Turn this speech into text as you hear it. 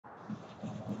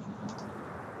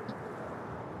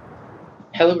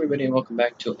Hello everybody and welcome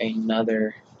back to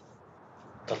another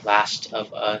The Last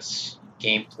of Us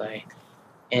gameplay.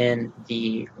 In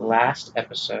the last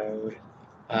episode,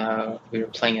 we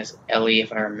were playing as Ellie,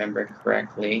 if I remembered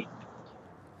correctly.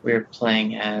 We were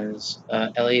playing as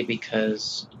Ellie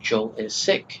because Joel is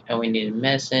sick and we needed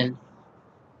medicine.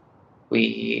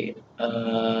 We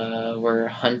were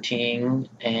hunting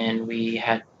and we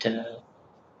had to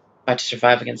fight to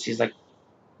survive against these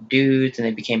dudes, and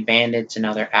they became bandits and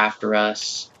now they're after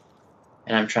us.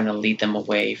 And I'm trying to lead them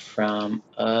away from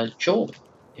Joel,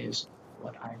 is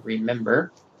what I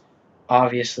remember.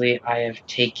 Obviously, I have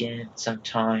taken some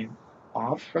time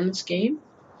off from this game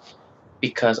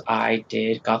because I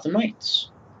did Gotham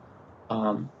Knights,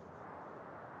 and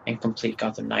complete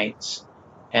Gotham Knights.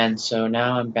 And so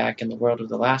now I'm back in the world of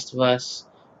The Last of Us,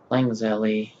 playing as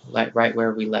Ellie, right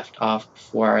where we left off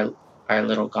before our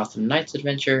little Gotham Knights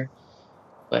adventure.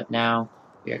 But now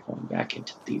we are going back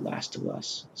into The Last of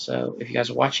Us. So if you guys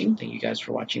are watching, thank you guys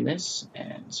for watching this,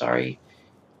 and sorry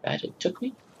that it took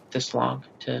me this long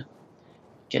to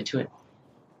get to it.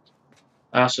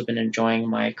 I also been enjoying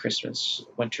my Christmas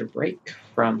winter break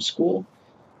from school,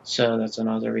 so that's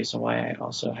another reason why I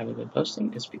also haven't been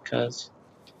posting, is because,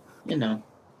 I don't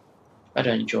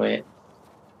enjoy it.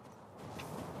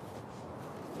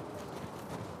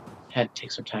 Had to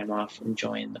take some time off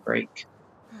enjoying the break.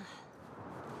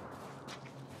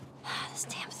 This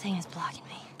damn thing is blocking me.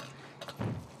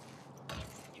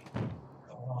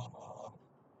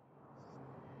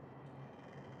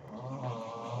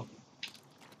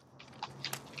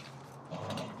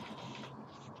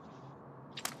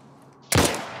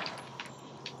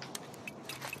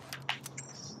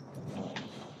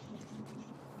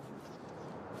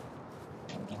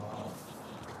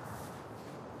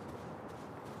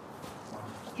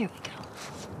 Here we go.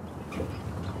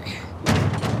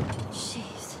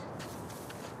 Jeez.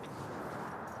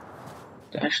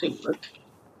 Did it actually work?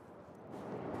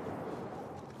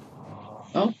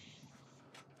 Oh,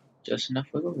 just enough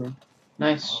wiggle room.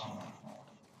 Nice.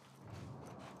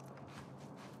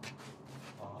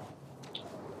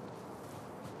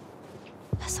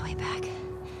 That's the way back.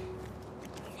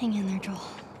 Hang in there, Joel.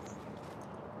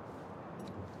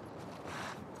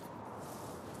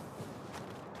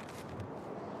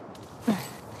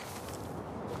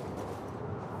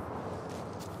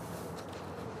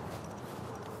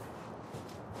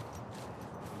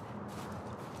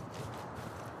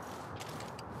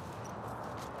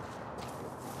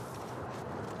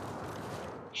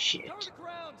 Shit. Cover the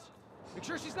grounds. Make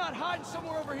sure she's not hiding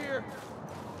somewhere over here.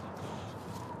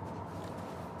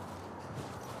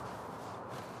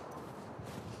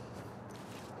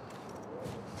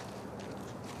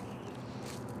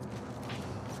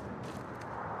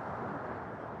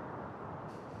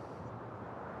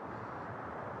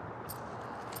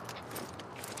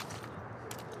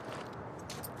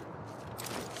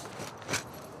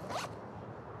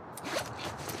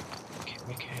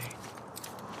 Okay.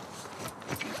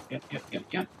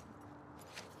 Yep.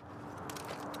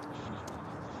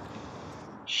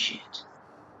 Shit.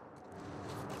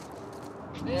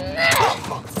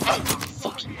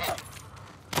 Fuck you.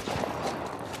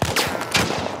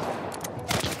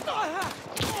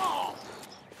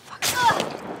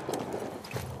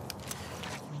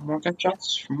 More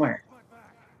gunshots? From where?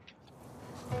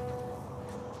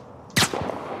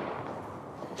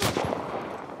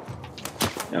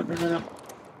 No.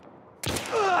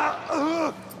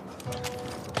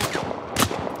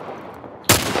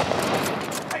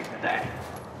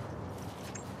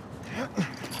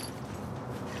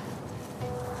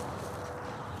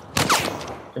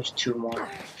 There's two more.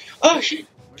 Oh shit!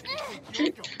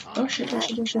 Oh shit.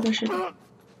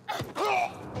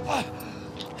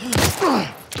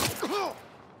 Shit.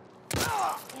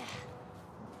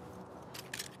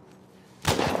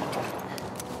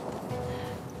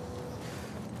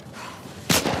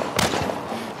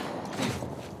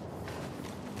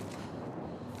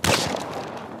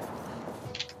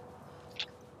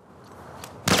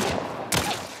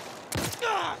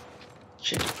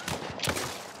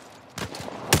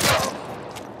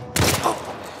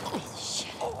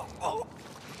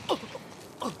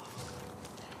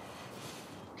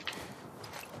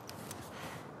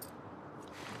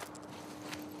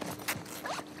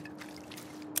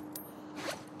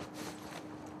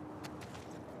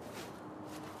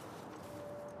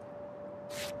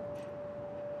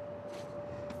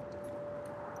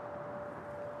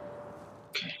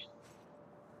 Okay.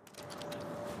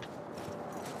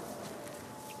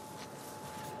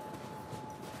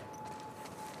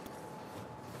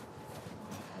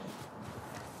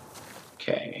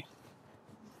 Okay.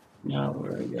 Now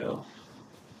where do we go?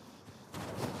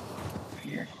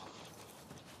 here.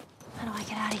 How do I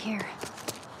get out of here?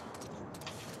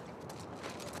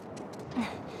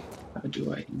 How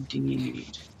do I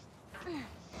indeed?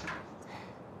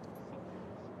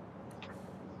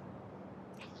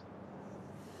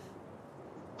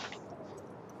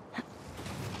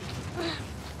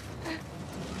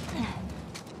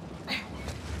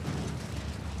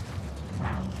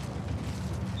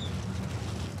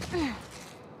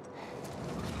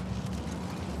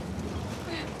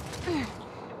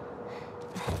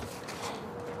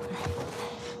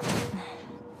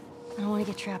 I don't want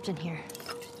to get trapped in here.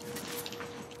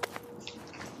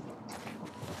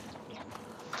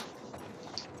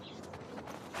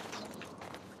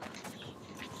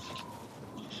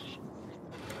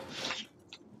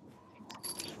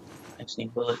 I just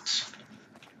need bullets.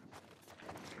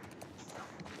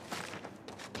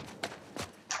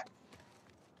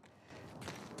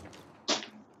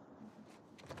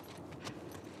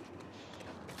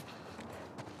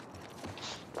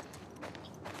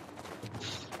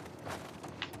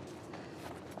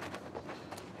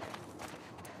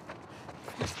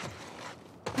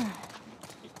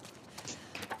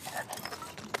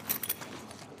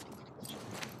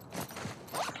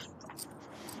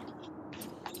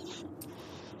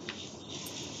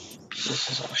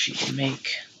 This is all she can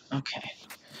make. Okay.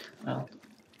 Well,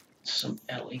 some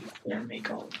Ellie better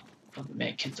make all of the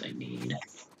med kits I need.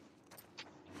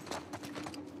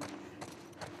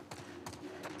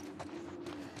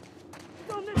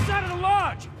 On this side of the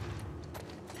lodge!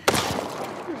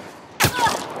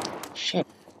 Shit.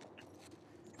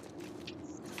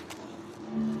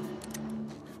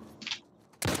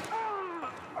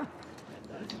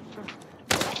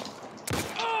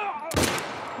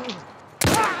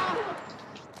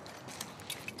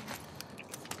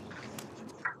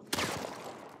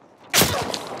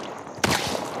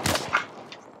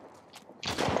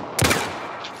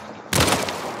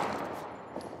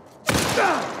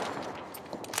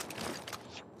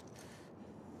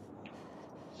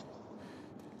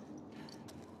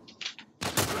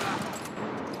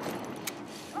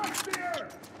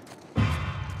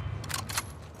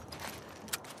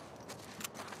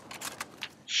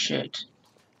 Shit.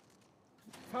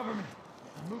 Cover me.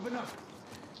 I'm moving up.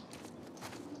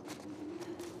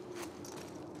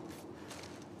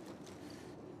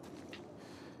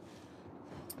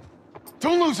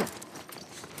 Don't lose her!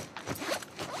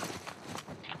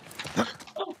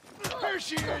 There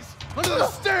she is! Under the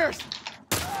stairs!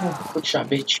 Oh, good shot,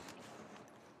 bitch.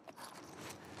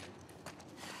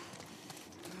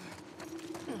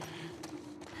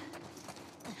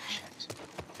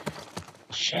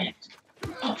 Shit.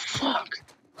 Oh, fuck.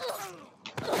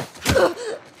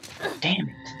 Damn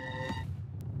it.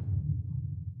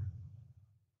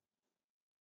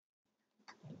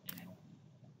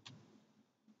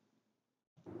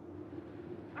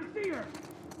 I see her!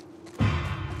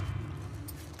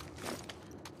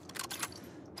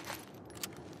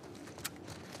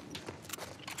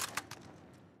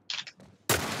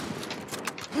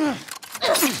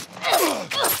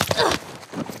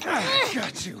 I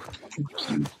got you.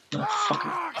 You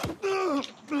motherfucker.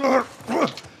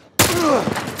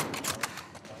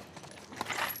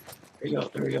 There we go,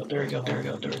 there we go, there we go, there we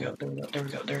go, there we go, there we go, there we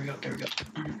go, there we go, there we go.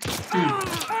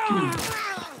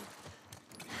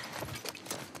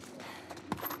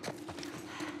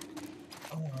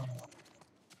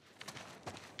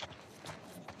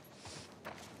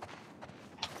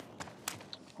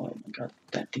 Oh my god,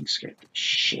 that thing scared the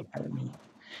shit out of me.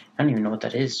 I don't even know what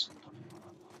that is.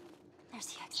 There's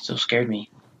the exit. Still scared me.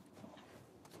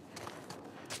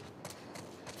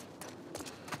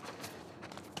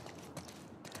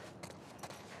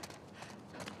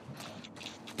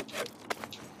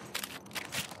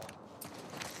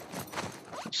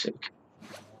 Sick.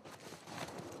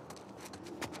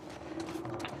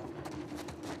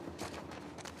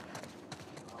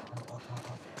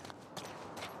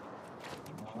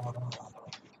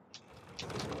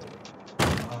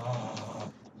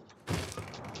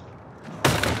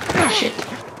 Shit.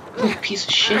 You piece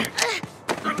of shit.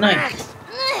 Knife.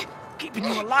 Keeping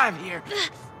you alive here.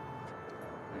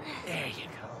 There you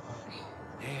go.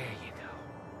 There you go.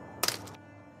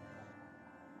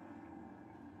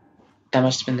 That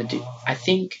must have been the dude. I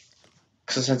think,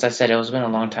 because since I said it was been a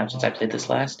long time since I played this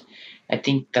last, I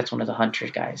think that's one of the hunter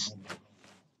guys.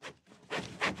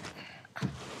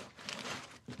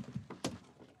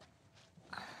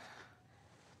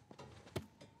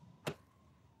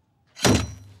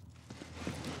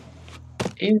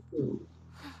 Ew.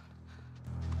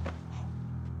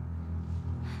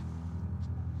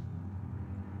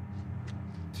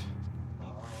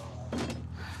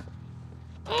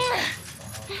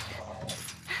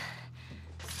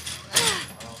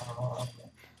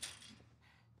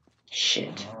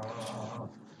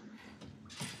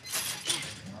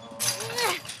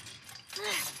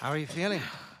 are you feeling?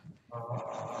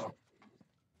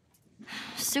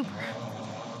 Super.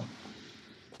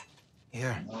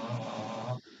 Here.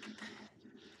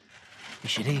 You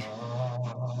should eat.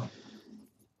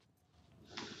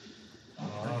 I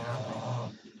know you're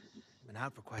hungry. Been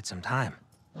out for quite some time.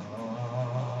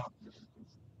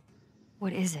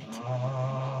 What is it?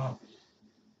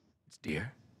 It's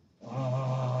deer.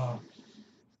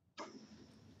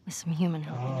 With some human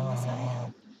helping on the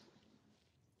side?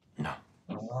 No.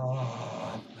 I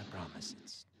promise.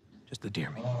 It's just the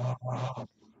deer meat.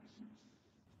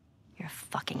 You're a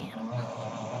fucking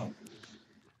animal.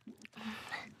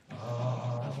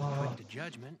 Awfully quick to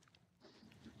judgment.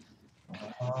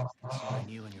 Considering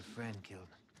you and your friend killed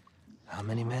how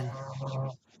many men?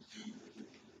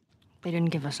 They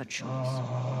didn't give us a choice.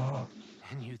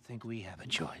 And you think we have a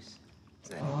choice? Is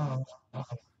that it?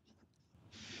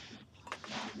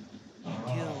 You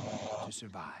kill to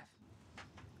survive.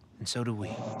 And so do we.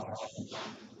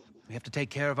 We have to take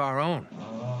care of our own.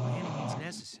 By any means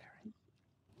necessary.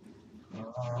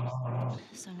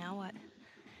 So now what?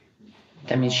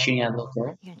 That means shooting at a little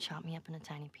girl. You gonna chop me up into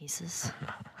tiny pieces?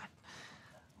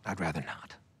 I'd rather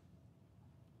not.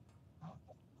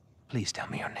 Please tell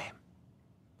me your name.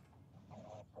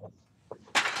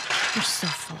 You're so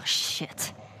full of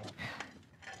shit.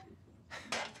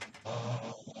 On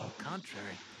the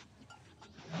contrary.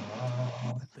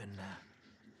 I've been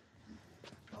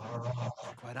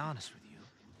quite honest with you.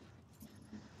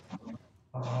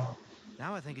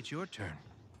 Now I think it's your turn.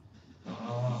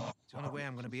 It's the only way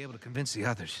I'm going to be able to convince the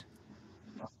others.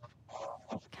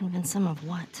 Convince them of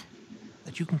what?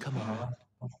 That you can come around.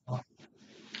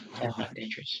 That's not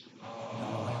dangerous. You're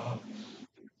loyal.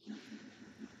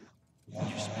 And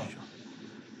you're special.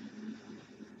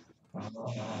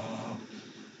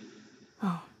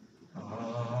 Oh.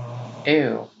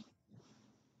 Ew.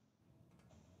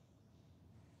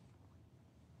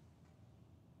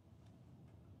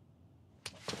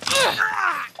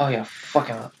 Oh yeah, fuck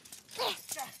him up.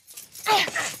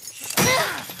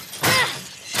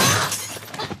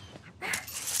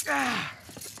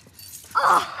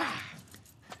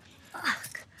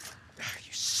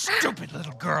 You stupid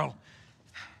little girl.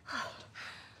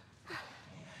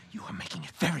 You are making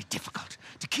it very difficult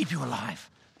to keep you alive.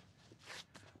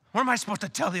 What am I supposed to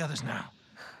tell the others now?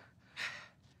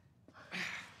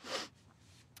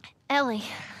 Ellie,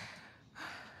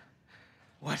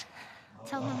 What?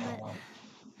 tell them that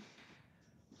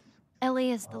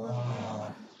Ellie is the little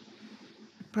girl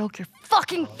who broke your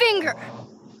fucking finger!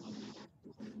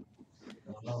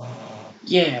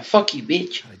 Yeah, fuck you,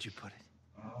 bitch. How did you put it?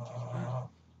 Huh?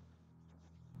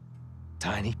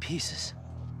 Tiny pieces.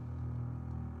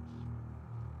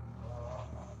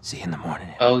 See you in the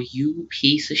morning. Oh, you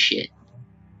piece of shit.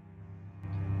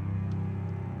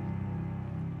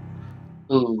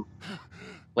 Ooh.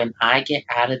 When I get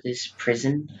out of this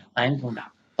prison, I'm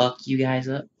gonna fuck you guys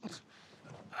up.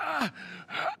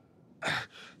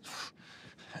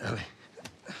 Ellie.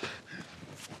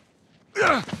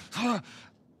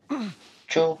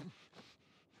 Joel.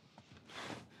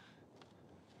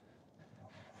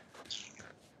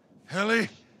 Ellie.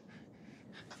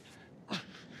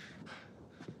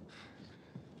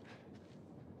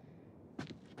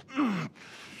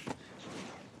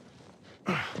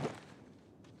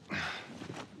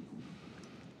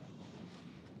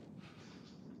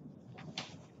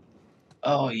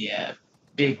 Oh yeah,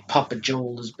 Big Papa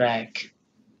Joel is back.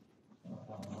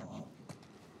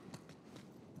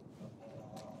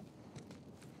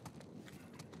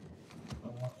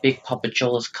 Big Papa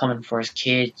Joel is coming for his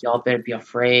kid. Y'all better be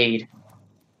afraid.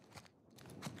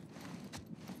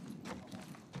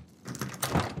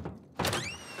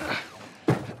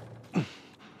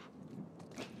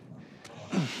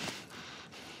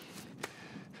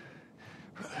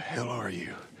 Where the hell are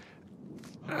you?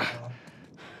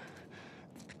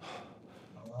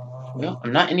 Well,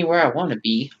 I'm not anywhere I want to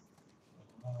be.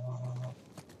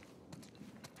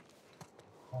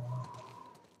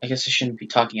 I guess I shouldn't be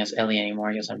talking as Ellie anymore.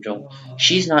 I guess I'm Joel.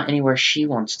 She's not anywhere she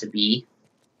wants to be.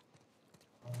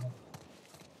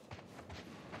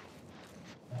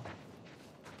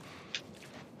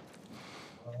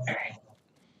 Alright.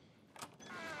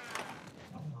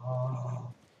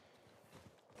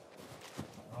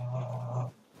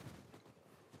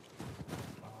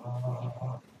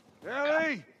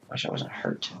 Ellie! Wish I wasn't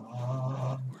hurt.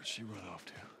 Where'd she run off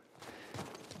to?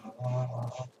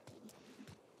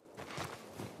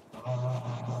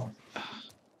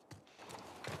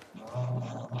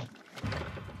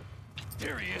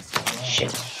 There he is.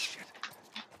 Shit.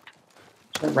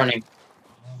 Start running.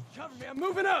 Cover me, I'm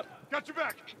moving up. Got your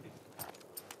back.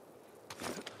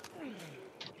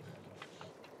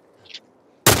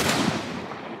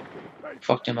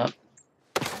 Fucked him up.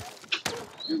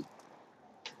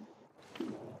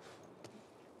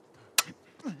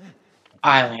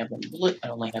 I only have one bullet. I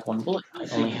only have one bullet. I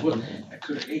only have one bullet. I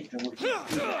could have ate them.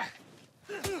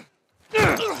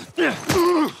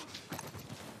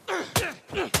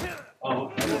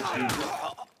 Oh,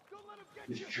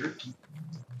 it's jerky.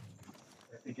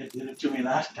 I think it did it to me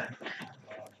last time.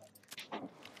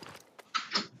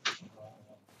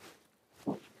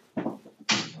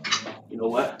 You know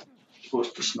what? It's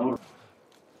supposed to snow.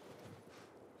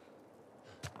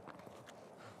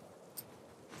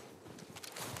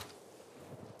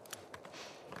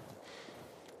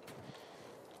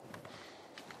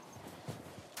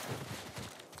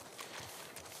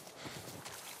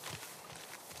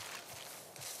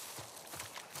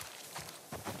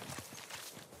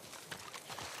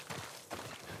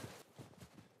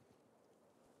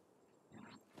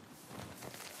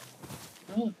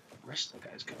 Where did the rest of the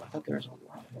guys go? I thought there was a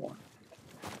lot more.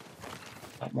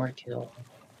 A lot more to kill.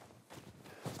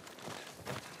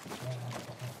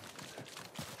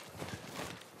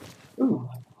 Ooh.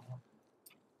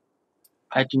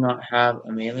 I do not have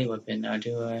a melee weapon now,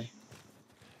 do I?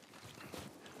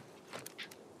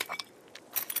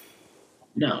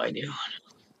 No, I do.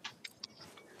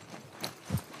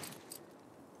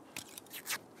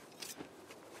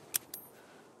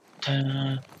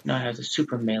 No, I have the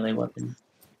super melee weapon.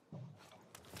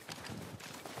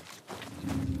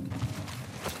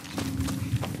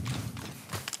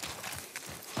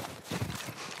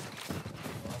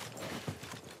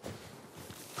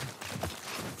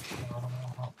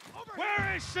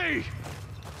 Where is she?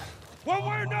 One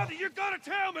way or another, you gotta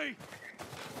tell me!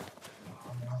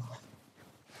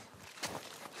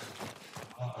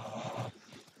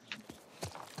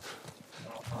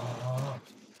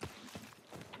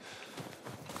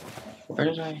 Where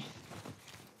did I?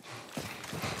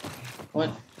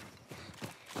 What?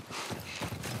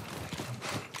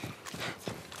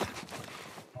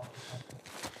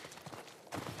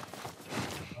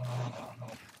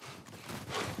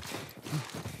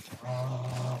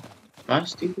 Am I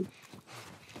stupid?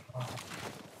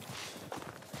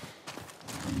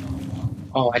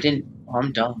 Oh, I didn't. Oh,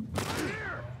 I'm dumb.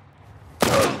 You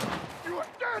are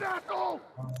dead, asshole!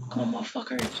 Come on,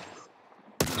 motherfuckers.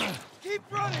 Keep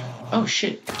running! Oh,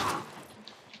 shit.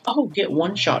 Oh, get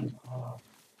one shot.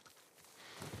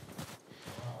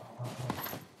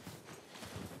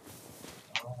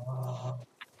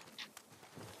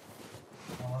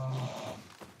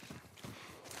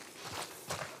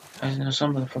 I know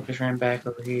some motherfuckers ran back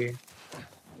over here.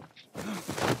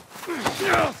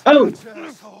 Oh!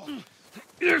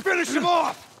 Finish him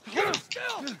off!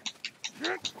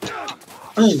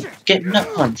 Oh, get nut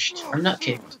punched. Or nut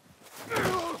kicked.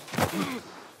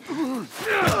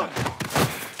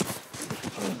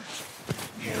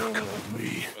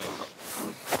 Me.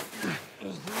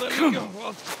 Let me go.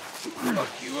 I'll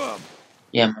fuck you up.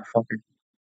 Yeah, motherfucker.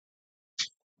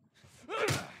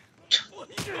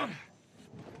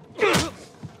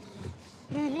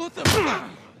 What the fuck?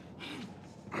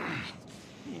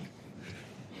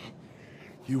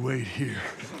 You wait here.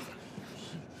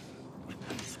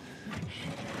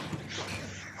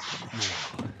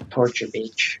 Torture,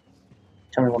 bitch.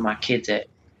 Tell me where my kid's at.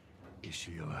 Is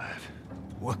she alive?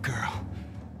 What girl?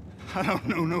 I don't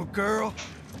know no girl.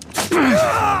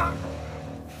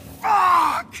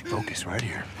 Fuck! Focus right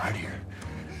here, right here.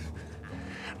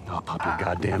 I'll pop your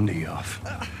goddamn knee off.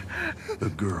 The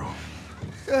girl.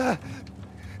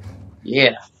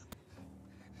 Yeah.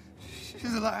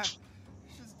 She's alive.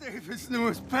 She's David's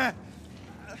newest pet.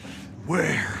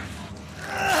 Where?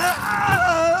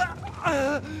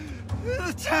 In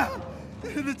the town.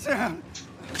 In the town.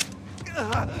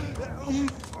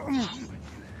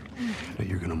 Now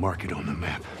you're gonna mark it on the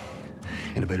map.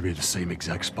 And it better be the same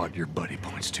exact spot your buddy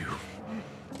points to.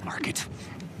 Mark it.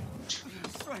 It's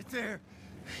right there.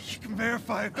 You can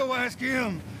verify it. Go ask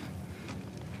him.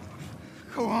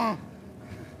 Go on.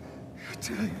 I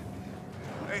tell you,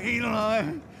 I ain't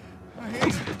lying. I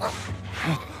ain't.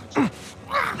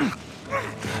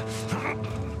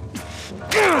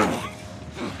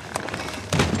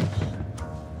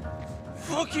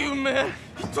 Fuck you, man.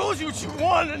 He told you what you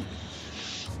wanted.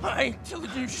 I ain't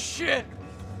telling you shit.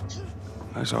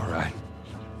 That's all right.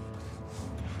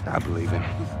 I believe him.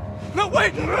 No,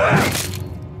 wait!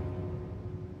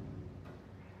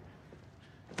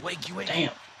 Wake you in.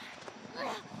 Damn.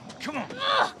 Come on.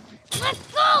 Let's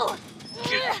go!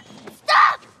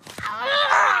 Stop!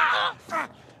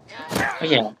 Oh,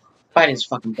 yeah. Bite his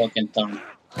fucking broken thumb.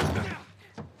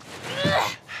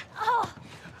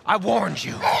 I warned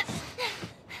you. I'm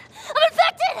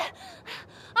infected!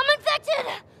 I'm infected!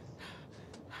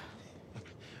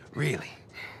 Really?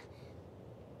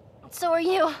 So are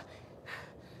you.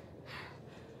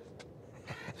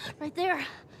 Right there.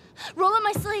 Roll up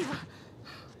my sleeve.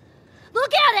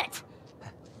 Look at it!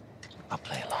 I'll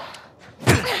play along.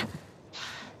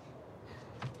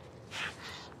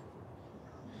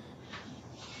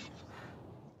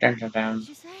 Dun, dun, dun. What'd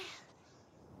you say?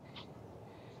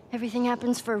 Everything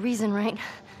happens for a reason, right?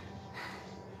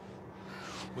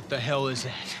 What the hell is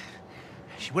that?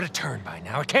 She would have turned by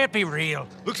now. It can't be real.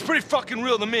 Looks pretty fucking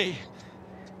real to me.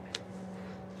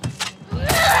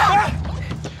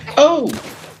 Oh!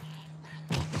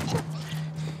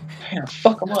 Man,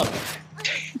 fuck him up.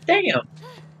 Damn.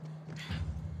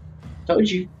 Told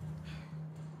you.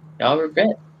 No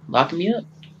regret. Locking me up.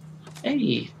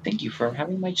 Hey, thank you for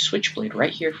having my switchblade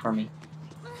right here for me.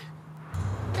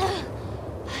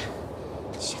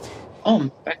 Shit. Oh,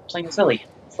 I'm back playing as Ellie.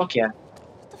 Fuck yeah.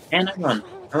 And I run.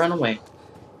 I run away.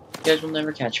 You guys will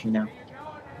never catch me now.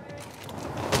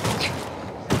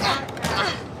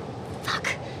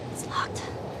 Fuck. It's locked.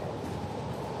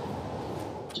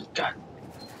 God.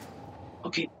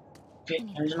 Okay. Okay,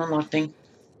 there's an unlock thing.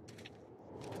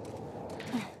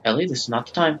 Ellie, this is not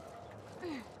the time.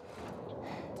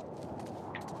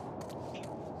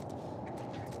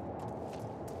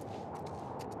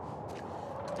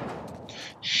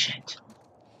 Shit.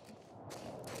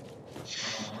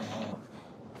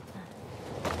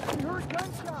 I heard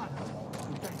gunshots!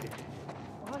 Infected.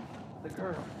 What? The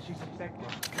girl. She's infected.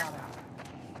 Got out.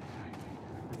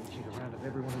 We need you to round up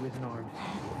everyone who isn't armed.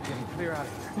 Get him clear out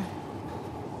of here.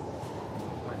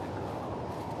 Find that girl.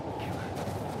 Kill her.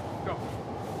 Go.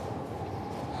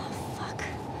 Fuck.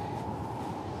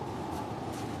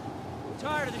 I'm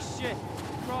tired of this shit.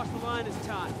 Cross the line this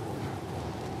time.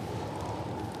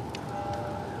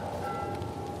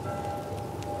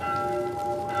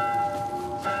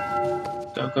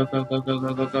 Go, go, go, go, go,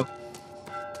 go, go, go.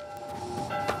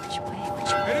 Which way?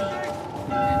 Which way?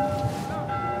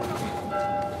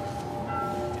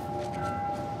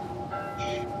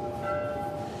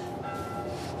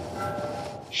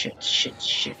 Shit, shit,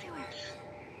 shit.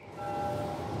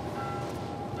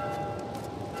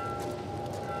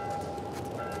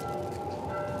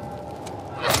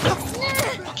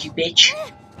 Fuck you, bitch.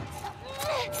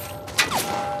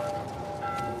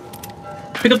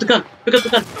 Pick up the gun! Pick up the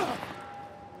gun!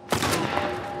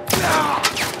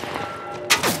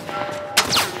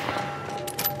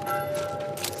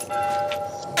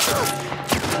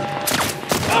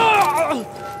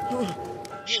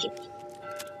 Shit.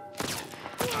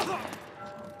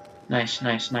 Nice,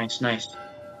 nice, nice, nice.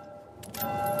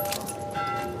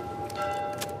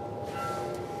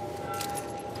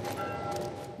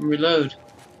 Reload.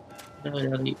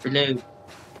 Reload, Ellie, reload.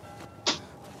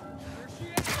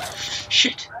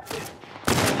 Shit.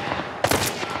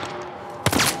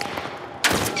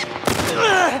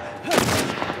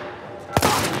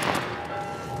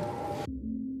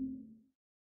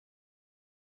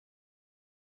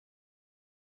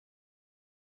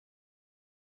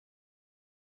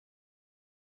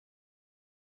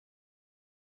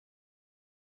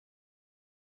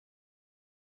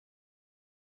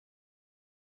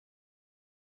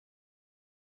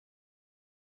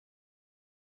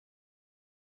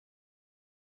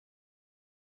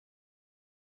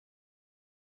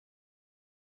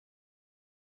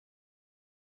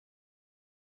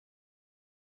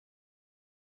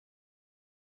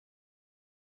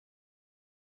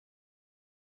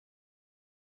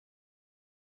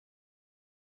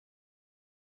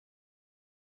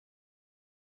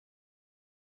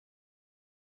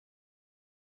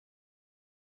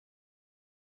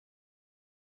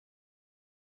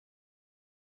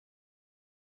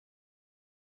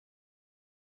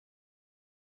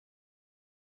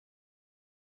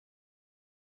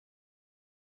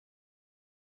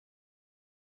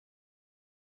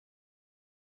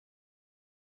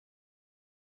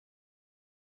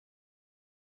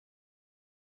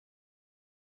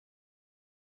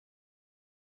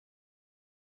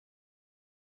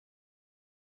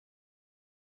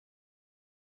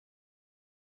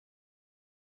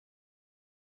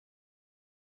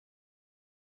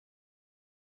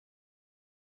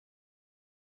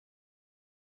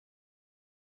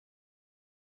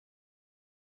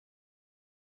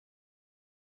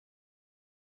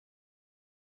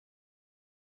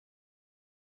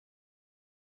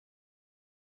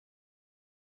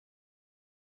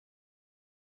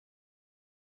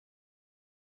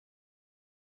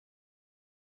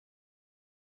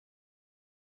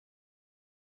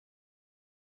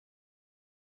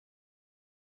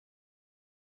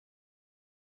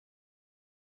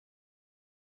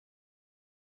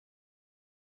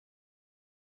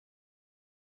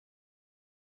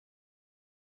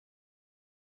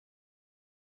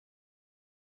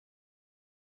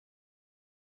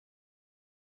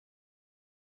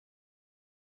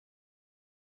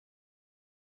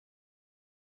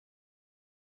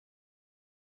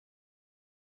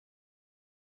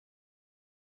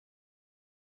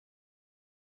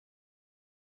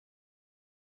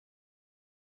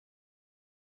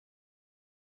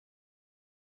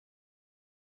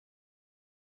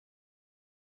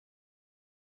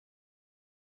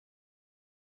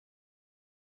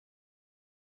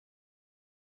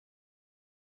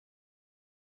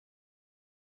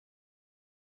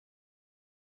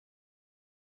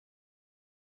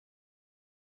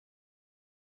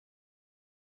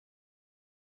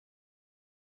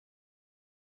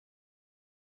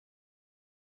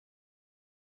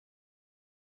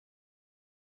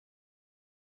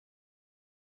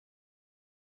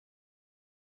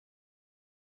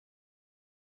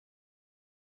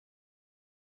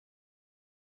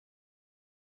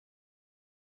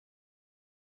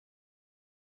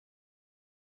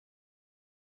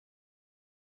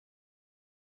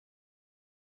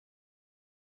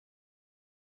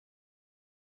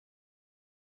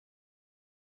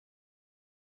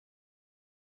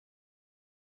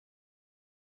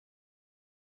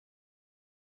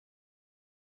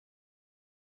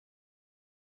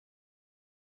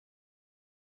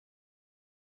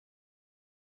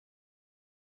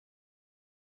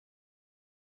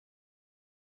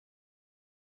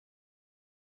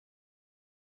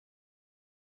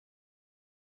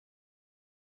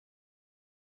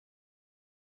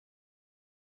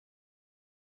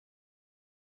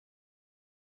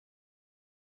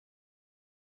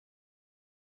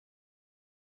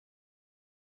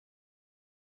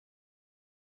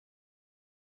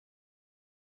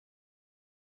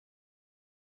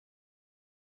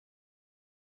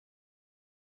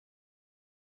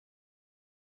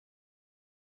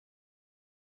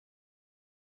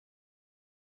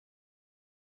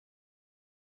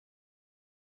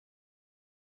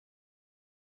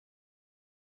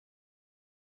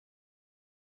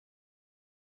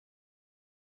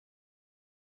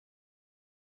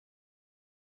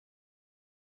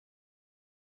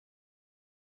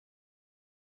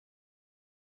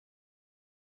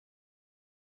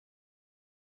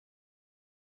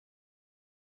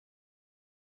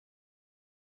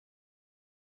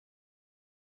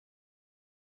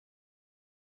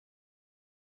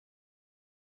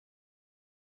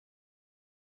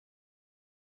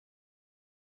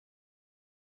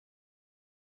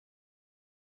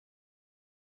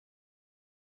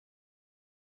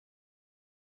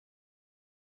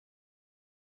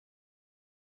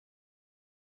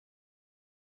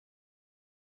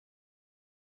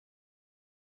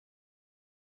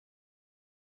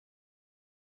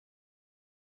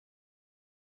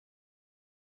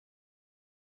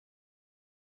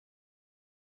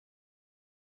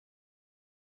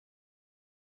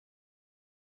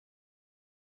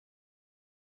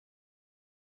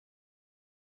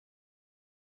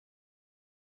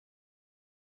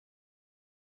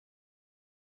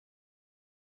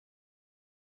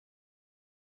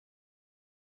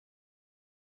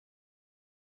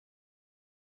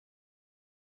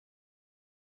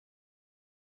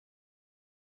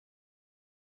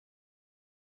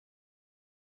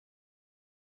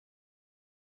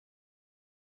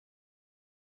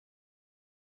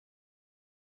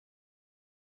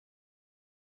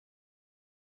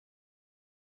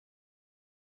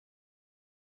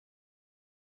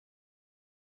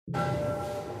 This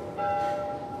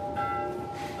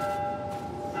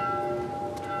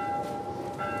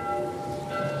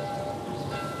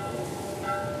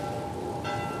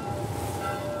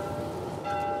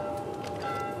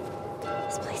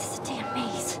place is a damn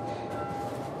maze.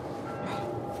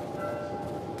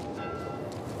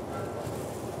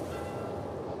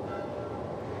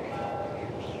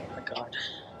 Oh my god.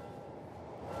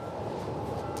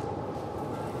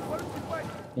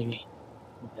 Maybe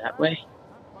that way?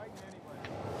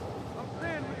 I'm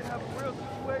saying we can have a real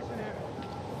situation here.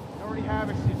 We already have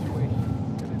a situation.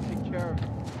 We're gonna take care of it.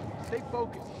 Stay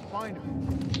focused. Find him.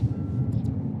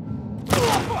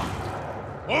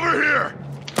 Over here!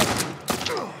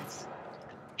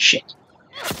 Shit.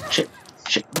 Shit.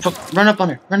 Shit. Fuck. Run up on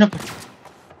her. Run up on her.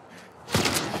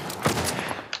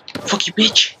 Fuck you,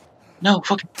 bitch. No,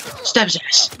 fucking stab his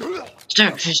ass.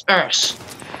 Stab his ass.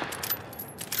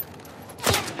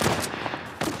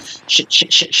 Shit,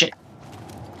 shit, shit, shit.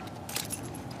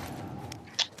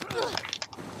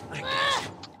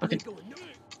 Okay.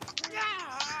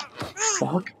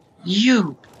 Fuck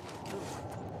you.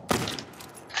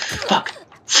 Fuck.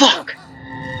 Fuck.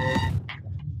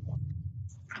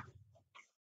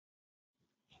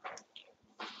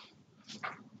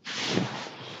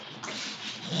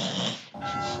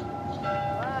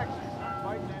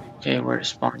 Okay, where to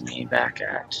spawn me back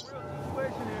at? We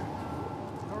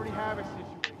already have a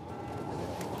situation. We're gonna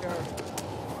take care of it.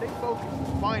 Stay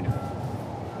focused. Find him.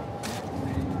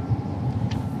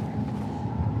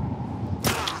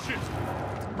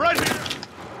 Right here!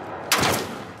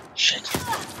 Shit.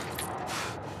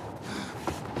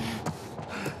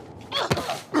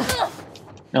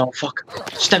 No, fuck.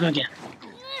 Stab him again.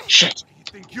 Shit.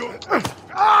 Think you're...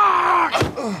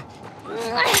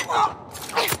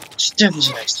 Stab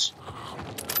his ass.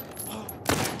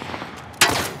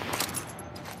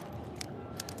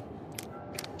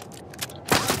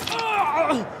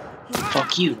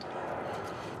 Fuck you.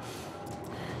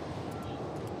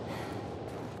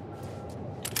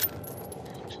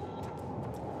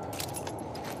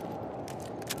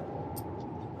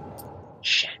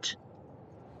 Shit.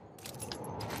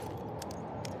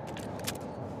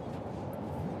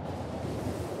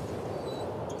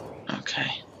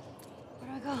 Okay. Where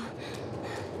do I go?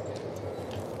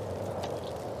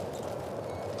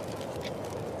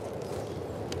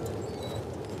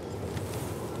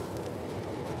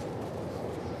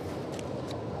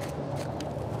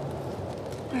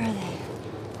 Where are they?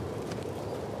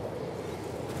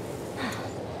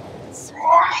 It's so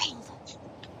cold.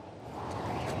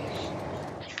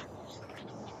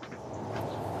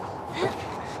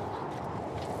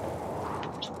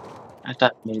 I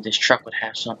thought maybe this truck would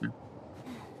have something.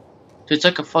 Dude, it's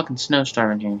like a fucking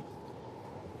snowstorm in here.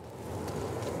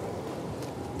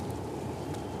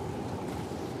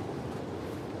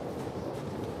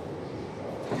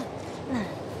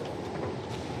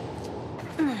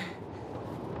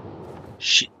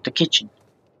 Shit, the kitchen.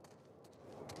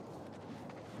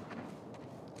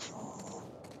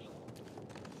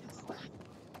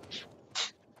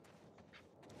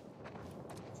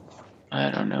 I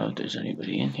don't know if there's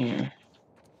anybody in here.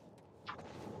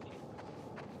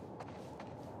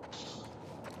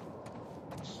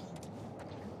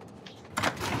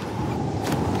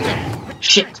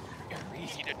 Shit!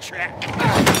 Easy to track.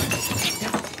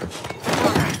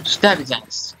 Stab his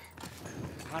ass.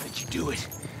 How did you do it?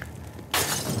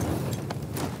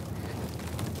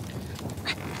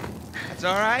 That's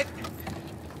all right.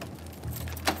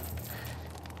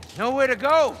 Nowhere to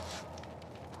go.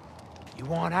 You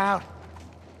want out?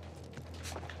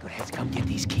 Good, let's come get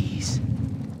these keys.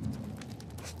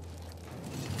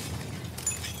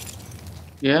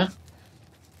 Yeah?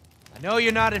 I know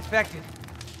you're not infected.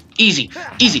 Easy,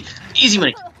 easy, easy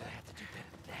money.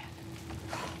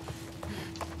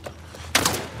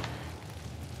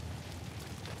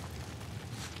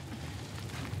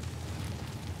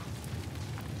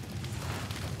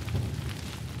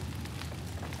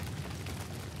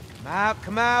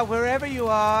 Come out, wherever you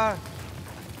are.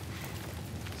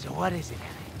 So what is it, Ellie?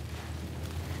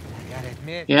 I gotta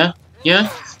admit. Yeah? Yeah?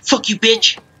 Fuck you,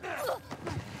 bitch!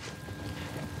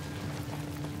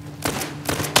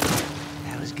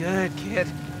 That was good, kid.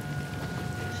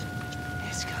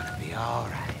 It's gonna be all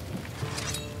right.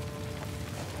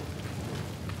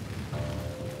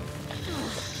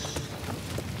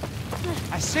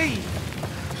 I see you.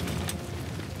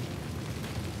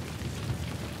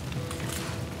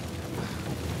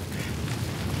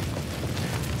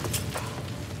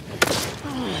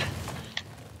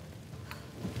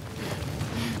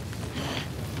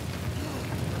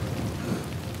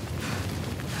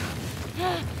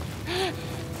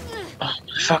 Oh,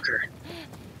 fucker.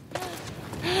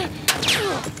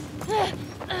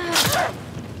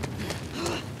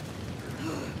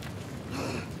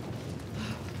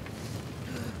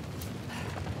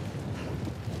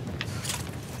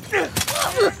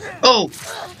 Oh,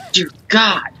 dear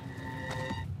God.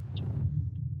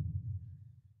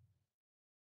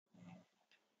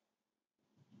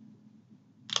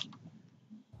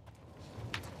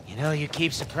 You know, you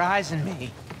keep surprising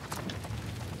me.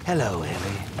 Hello, Ellie.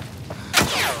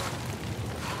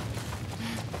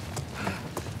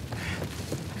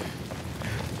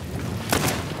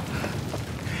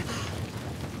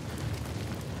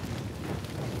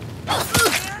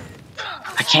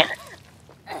 I can't.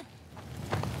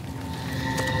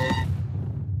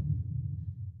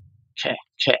 Okay,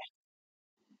 okay.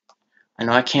 I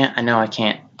know I can't. I know I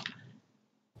can't.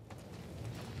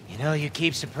 You know, you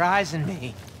keep surprising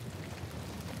me.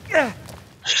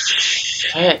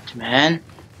 Shit, man.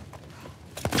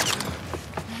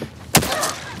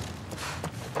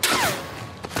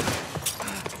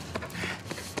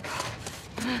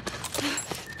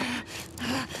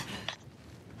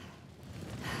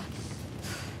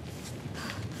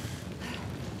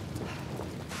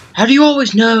 How do you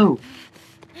always know?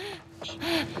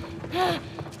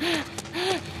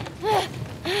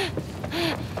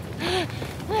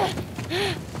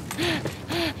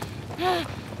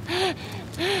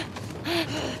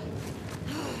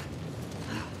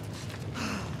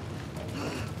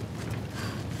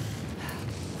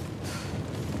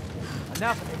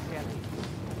 Enough of this, Ellie.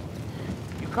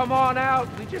 You come on out,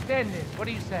 we just end this. What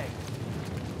do you say?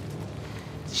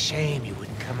 It's a shame you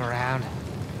wouldn't come around.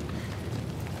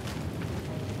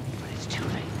 But it's too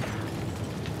late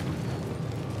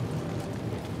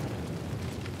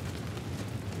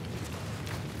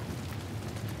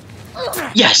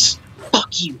now. Yes!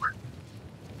 Fuck you!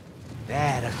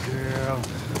 That a girl.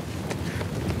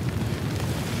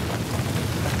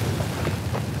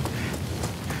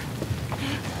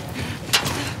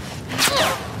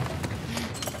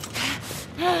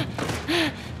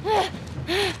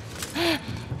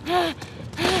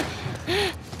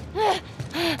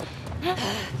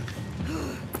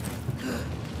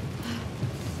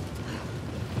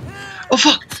 Oh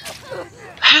fuck!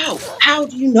 How? How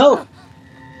do you know?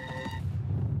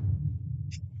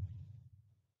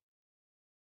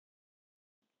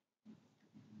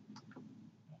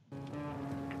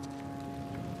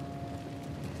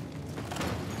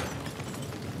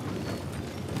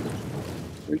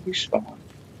 Where do you spawn?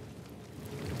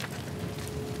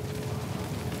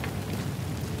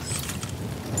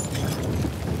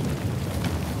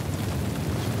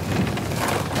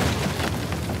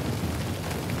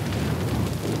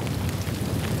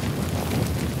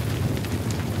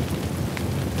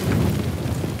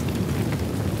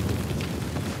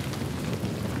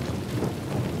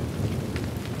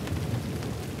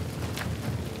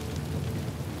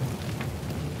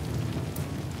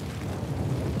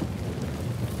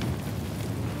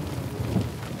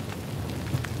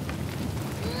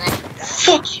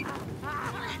 Fuck you!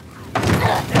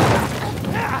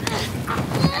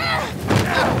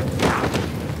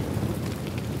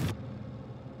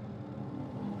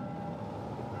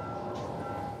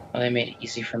 Well, they made it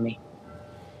easy for me.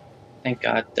 Thank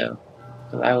God, though,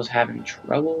 because I was having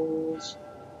troubles.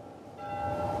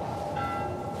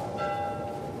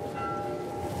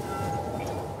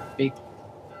 Big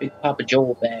Papa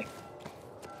Joel bag.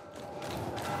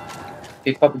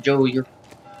 Big Papa Joel, your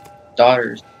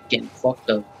daughter's getting fucked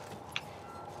up.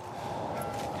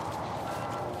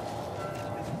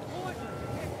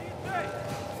 Keep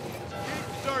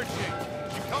searching.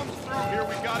 She comes through here,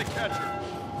 we gotta catch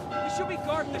her. We should be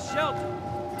guarding the shelter.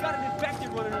 We got an infected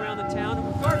running around the town, and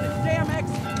we're guarding the damn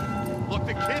exit. Look,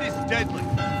 the kid is deadly.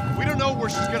 We don't know where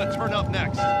she's gonna turn up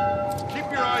next. Just keep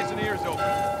your eyes and ears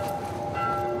open.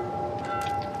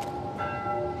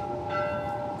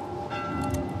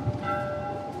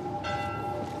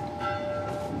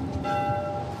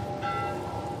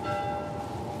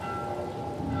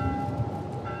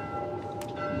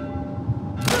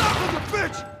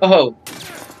 Oh!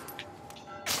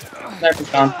 Sniper's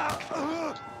gone.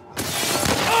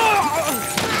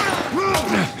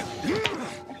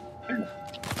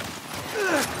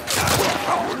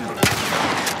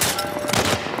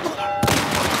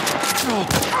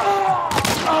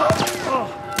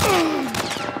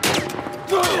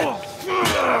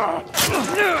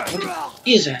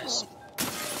 His ass.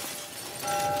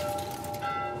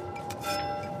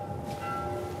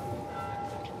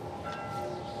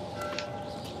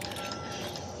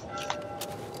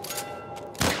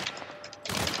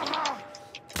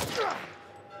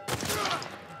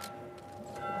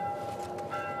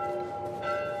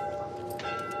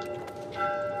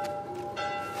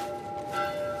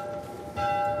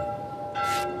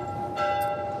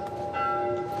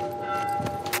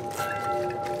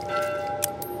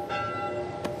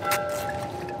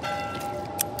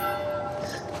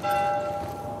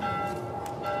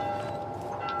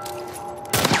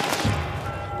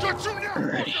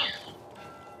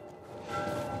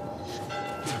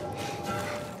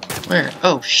 Where?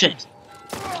 Oh, shit.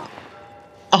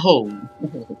 Oh.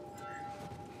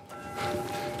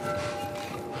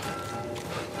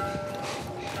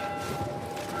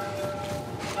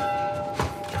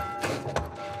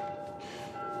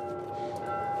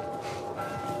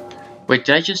 Wait,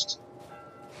 did I just...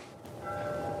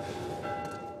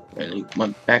 Really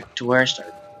went back to where I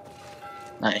started.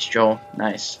 Nice, Joel.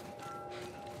 Nice.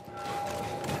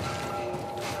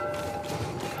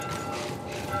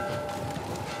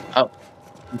 Oh,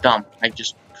 I'm dumb. I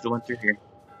just could have went through here.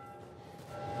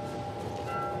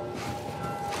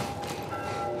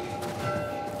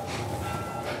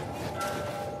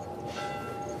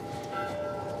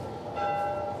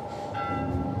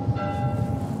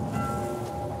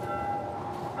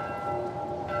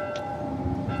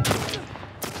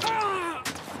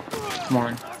 Come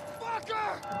on.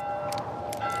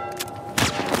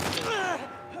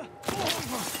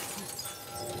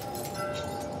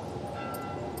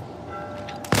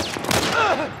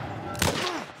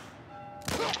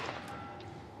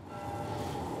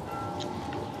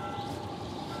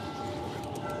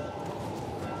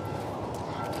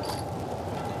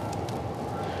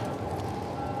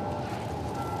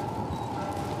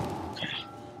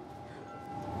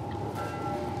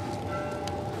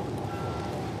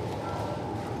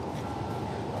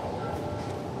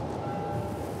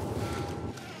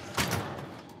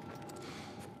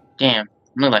 Damn.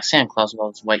 I look like Santa Claus with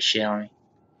all this white shit on me.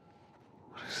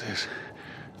 What is this?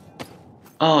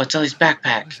 Oh, it's Ellie's Why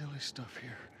backpack. is Ellie's stuff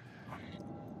here? What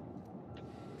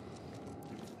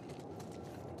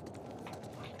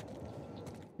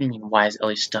do you mean, why is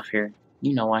Ellie's stuff here?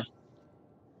 You know why.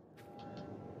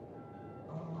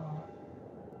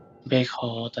 Big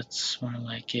hole, that's more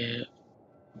like it.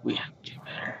 We have to do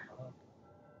better.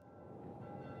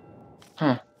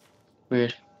 Huh.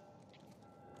 Weird.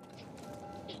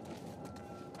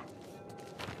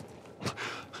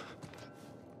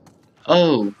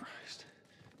 Oh. Christ.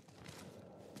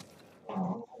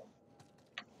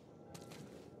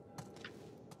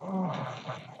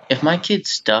 If my kid's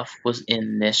stuff was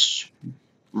in this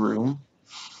room,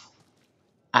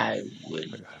 I I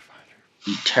would gotta find her.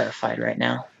 be terrified right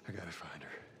now. I gotta find her.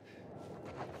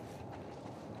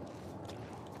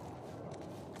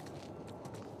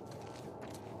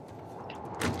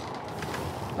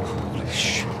 Holy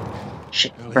shit.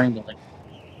 Shit, Ellie. burning building.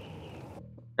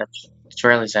 That's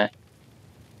where Ellie's at.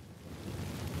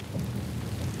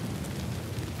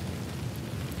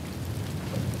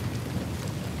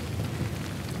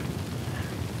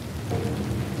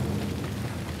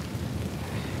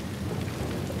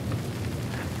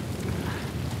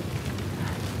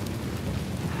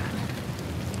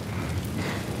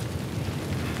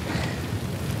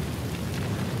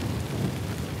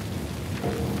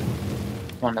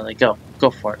 Come on, Ellie, go. Go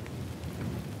for it.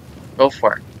 Go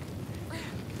for it.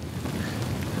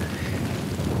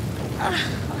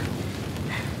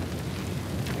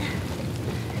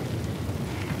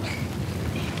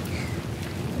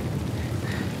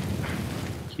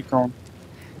 Keep going.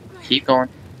 Keep going.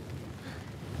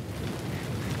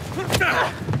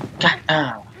 God,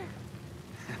 ow.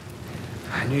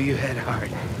 I knew you had heart.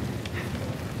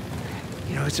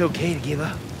 You know, it's okay to give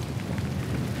up.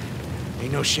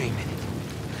 Ain't no shame in it.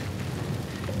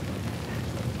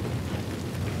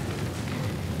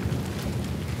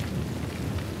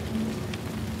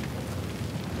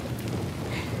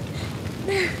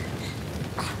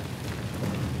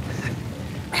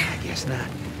 I guess not.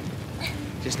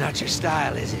 Just not your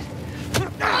style, is it?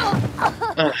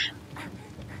 Ugh.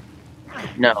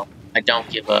 No, I don't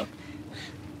give up.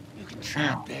 You can try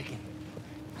Ow. begging.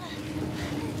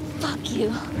 Fuck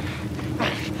you.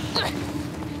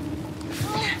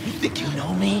 You think you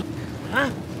know me? Huh?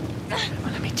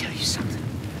 Well, let me tell you something.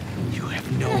 You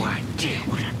have no idea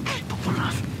what I'm capable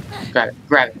of. Grab it.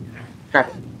 Grab it. Grab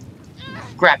it.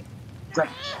 Grab it. Grab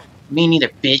it. Me neither,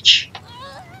 bitch.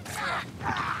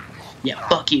 Yeah,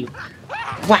 fuck you.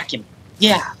 Whack him.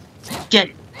 Yeah. Get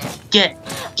it. Get it.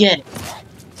 Get it.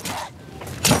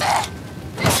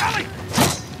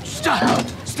 Stop!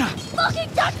 Stop! Fucking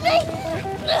touch me!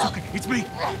 It's okay. It's me.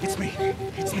 It's me.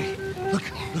 It's me. Look.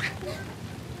 Look.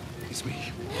 It's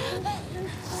me.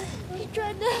 He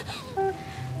tried to...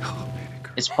 Oh, baby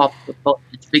girl.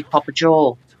 It's Big Papa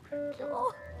Joel.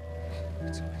 Oh.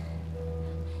 It's okay.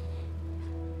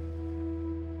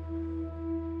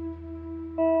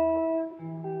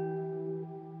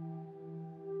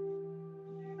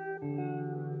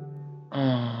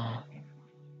 Oh,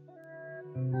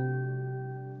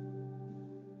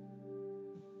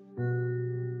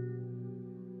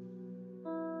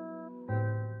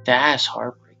 that's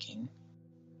heartbreaking.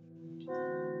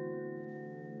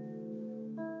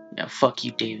 Now, fuck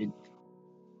you, David.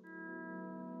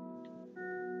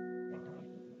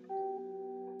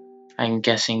 I'm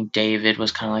guessing David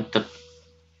was kind of like the...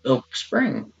 Oh,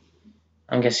 Spring.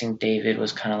 I'm guessing David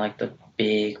was kind of like the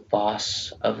big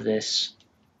boss of this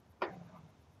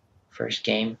first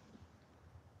game.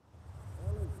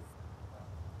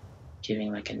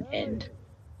 Giving like an end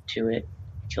to it.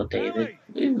 Kill David.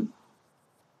 Ooh.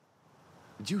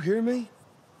 Did you hear me?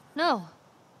 No.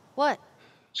 What?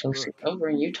 So over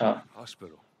in Utah.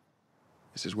 Hospital.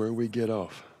 This is where we get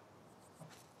off.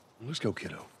 Let's go,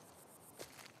 kiddo.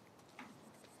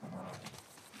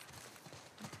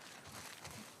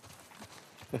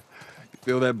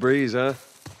 Feel that breeze, huh?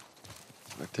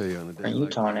 I tell you, on a day Right, like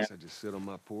Utah this, now. I just sit on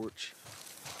my porch,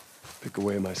 pick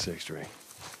away at my six string.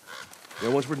 Yeah,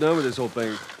 once we're done with this whole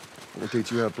thing, I'm gonna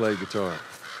teach you how to play guitar.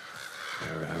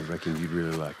 I reckon you'd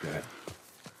really like that.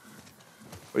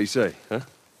 What do you say, huh?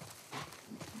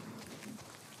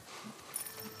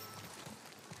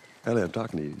 Ellie, I'm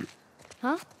talking to you.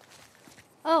 Huh?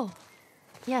 Oh.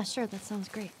 Yeah, sure, that sounds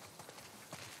great.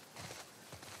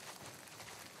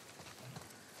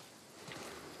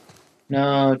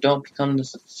 No, don't become the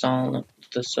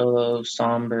solo,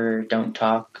 somber, don't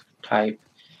talk type.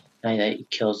 Now that you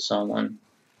killed someone.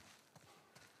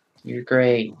 You're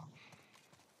great.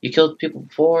 You killed people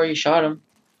before, you shot them.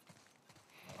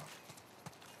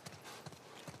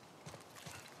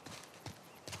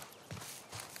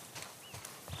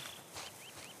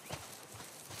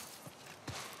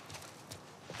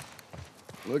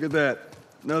 Look at that.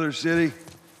 Another city,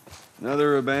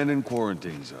 another abandoned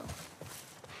quarantine zone.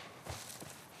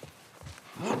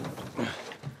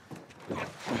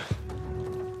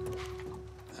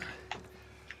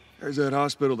 There's that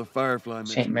hospital the Firefly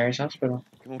mentioned. St. Mary's Hospital.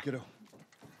 Come on, kiddo.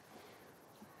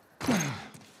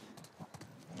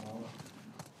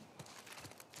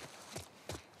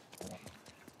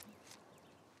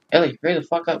 Ellie, hurry the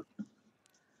fuck up.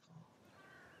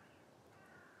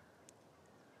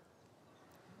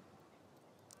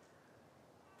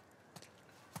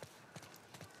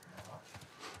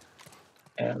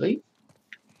 Ellie?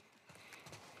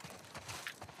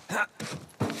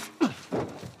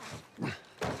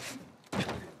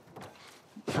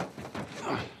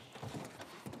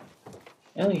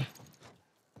 Ellie.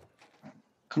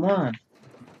 Come on.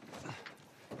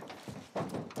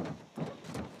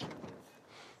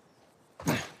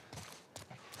 We're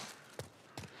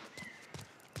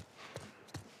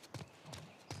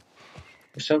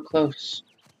so close.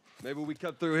 Maybe we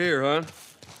cut through here, huh?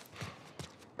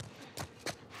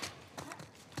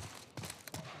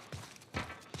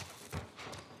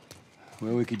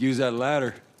 Well, we could use that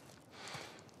ladder.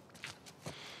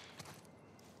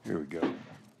 Here we go.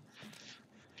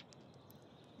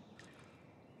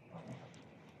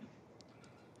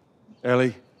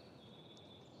 Ellie?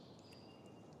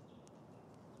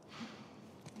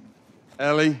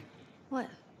 Ellie? What?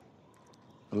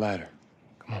 The ladder.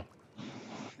 Come on.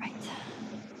 Right.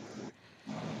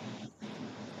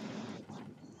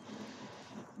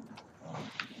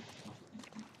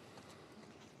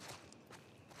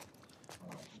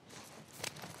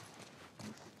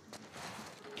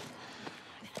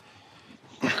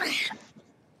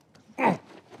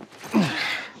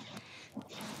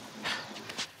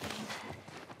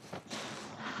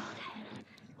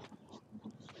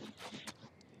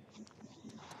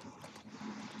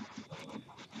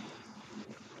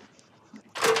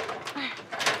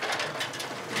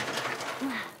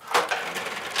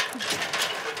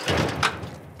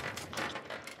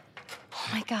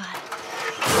 Oh my god.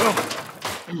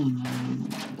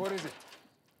 What is it?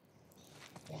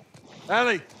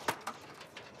 Ellie!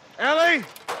 Ellie!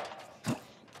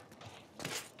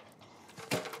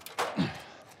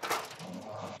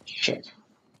 Shit.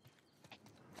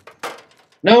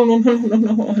 No, no, no, no,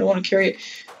 no, I don't want to carry it.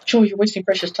 Joe, you're wasting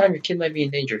precious time. Your kid might be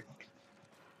in danger.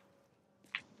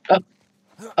 Up.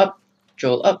 Up.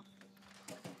 Joel, up.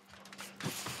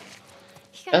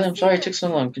 Ellie, I'm sorry it took so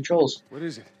long. Controls. What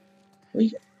is it? What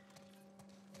you...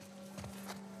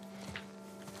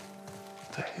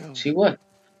 What the hell? See what?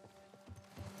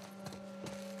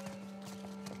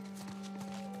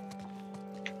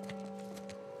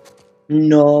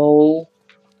 No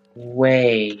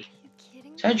way.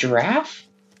 Is that a giraffe?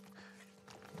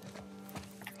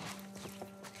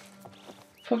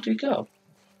 Where the fuck did he go?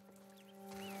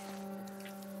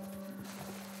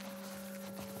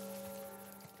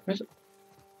 Where's it?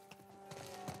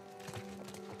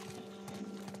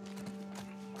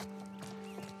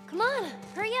 Come on,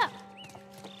 hurry up.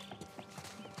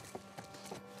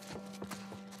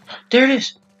 There it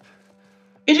is.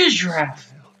 It is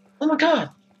giraffe. Oh my god.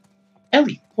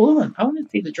 Ellie, hold on. I want to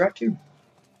see the giraffe too.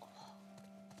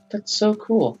 That's so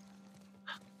cool.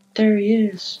 There he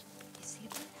is. You see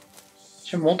that? Is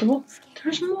there multiple?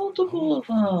 There's multiple of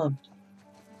them.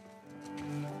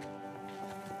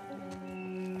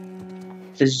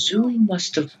 The zoo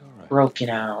must have It's all right. broken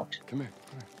out. Come here.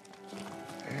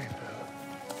 Hey, fella.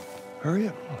 Hurry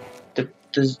up.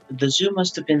 The zoo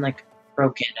must have been like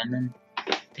broken, and then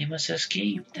they must have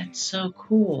escaped. That's so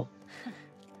cool.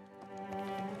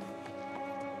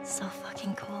 So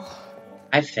fucking cool.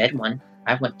 I fed one.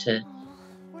 I went to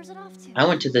Where's it off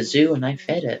to? the zoo and I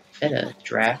fed a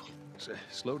giraffe.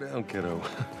 Slow down, kiddo.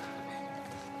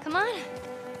 Come on.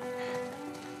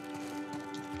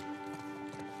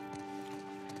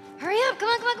 Hurry up, come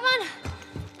on, come on, come on.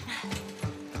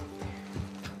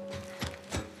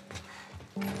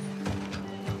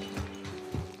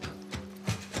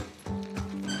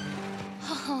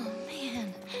 Oh,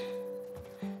 man.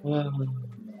 Whoa.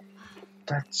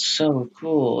 That's so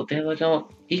cool. They have like an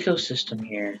ecosystem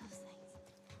here.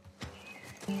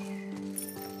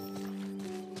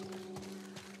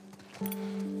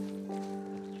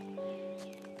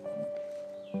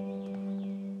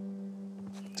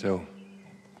 So,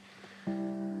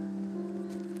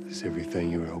 is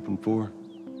everything you were hoping for?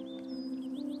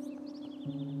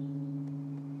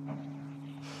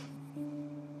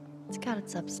 It's got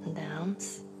its ups and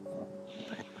downs,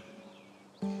 but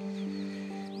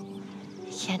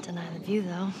you can't deny the view,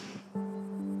 though.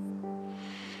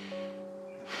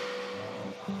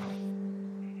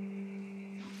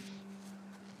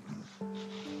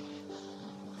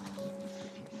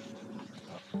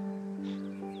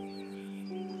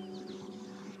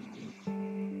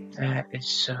 That is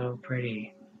so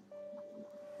pretty.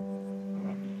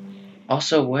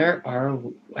 Also, where are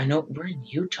we? I know we're in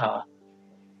Utah.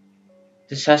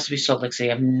 This has to be Salt Lake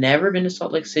City. I've never been to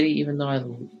Salt Lake City, even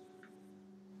though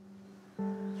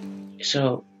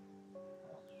So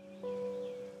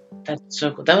that's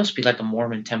so cool. That must be like a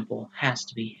Mormon temple. Has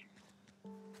to be.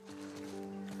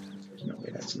 There's no way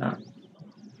that's not.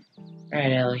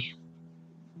 Alright, Ellie.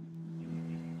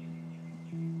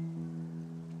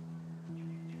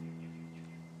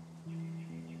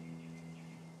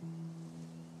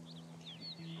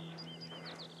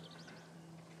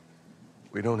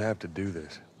 We don't have to do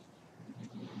this.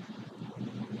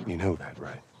 You know that,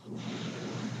 right?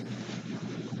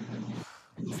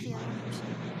 What's the other option?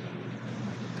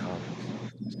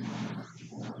 Thomas.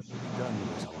 You've done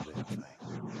this whole damn thing.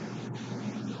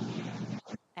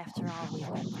 After all we've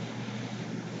been through.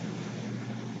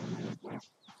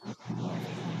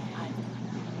 Everything I've done.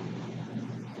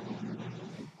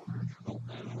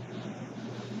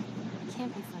 You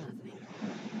can't be fun with me.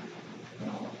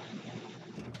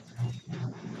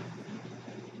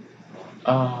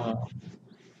 Oh,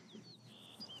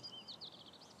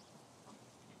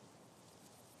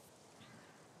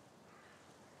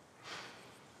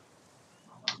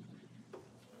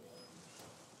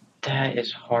 that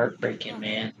is heartbreaking,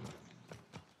 man.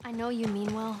 I know you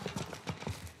mean well,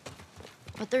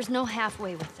 but there's no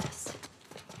halfway with this.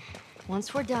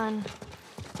 Once we're done,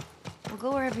 we'll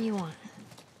go wherever you want.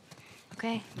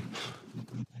 Okay?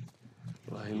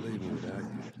 Well, I ain't leaving without you.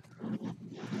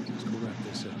 Let's go wrap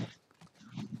this up.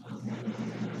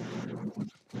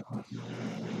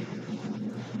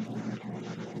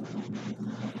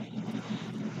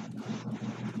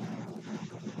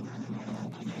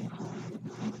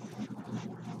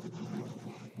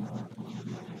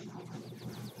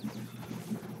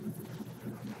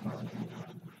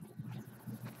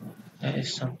 That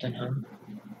is something, huh?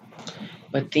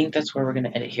 But I think that's where we're going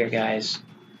to end it here, guys.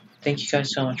 Thank you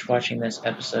guys so much for watching this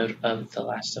episode of The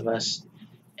Last of Us.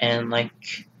 And like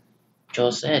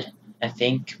Joel said, I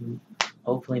think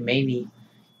hopefully maybe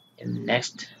in the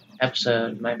next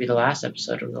episode might be the last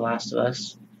episode of The Last of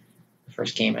Us. The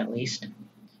first game at least.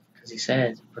 Because he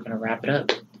said we're going to wrap it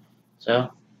up.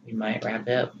 So we might wrap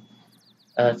it up.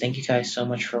 Thank you guys so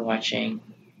much for watching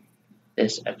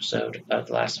this episode of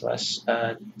The Last of Us.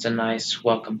 It's a nice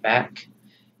welcome back.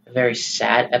 A very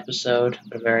sad episode,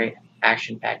 but a very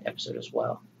action-packed episode as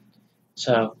well.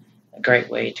 So, a great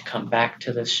way to come back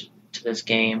to this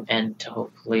game and to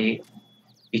hopefully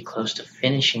be close to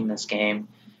finishing this game.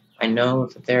 I know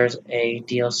that there's a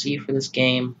DLC for this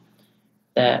game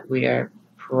that we are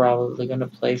probably going to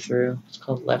play through. It's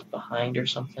called Left Behind or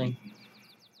something.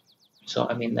 So,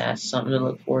 I mean, that's something to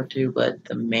look forward to, but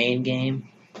the main game,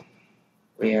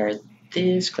 we are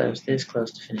this close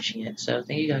to finishing it. So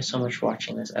thank you guys so much for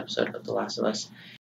watching this episode of The Last of Us.